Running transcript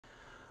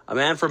A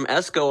man from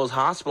Esco was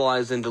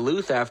hospitalized in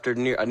Duluth after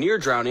a near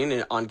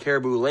drowning on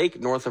Caribou Lake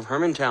north of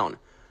Hermantown.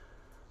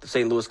 The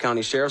St. Louis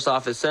County Sheriff's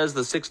Office says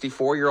the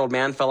 64-year-old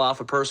man fell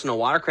off a personal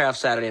watercraft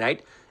Saturday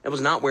night and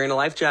was not wearing a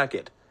life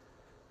jacket.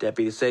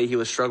 Deputies say he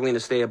was struggling to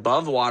stay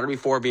above water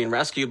before being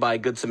rescued by a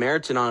Good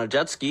Samaritan on a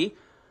jet ski.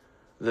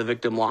 The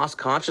victim lost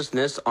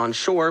consciousness on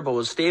shore but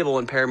was stable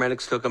and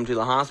paramedics took him to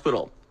the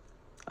hospital.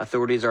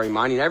 Authorities are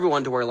reminding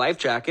everyone to wear a life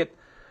jacket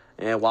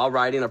while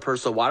riding a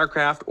personal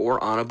watercraft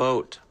or on a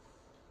boat.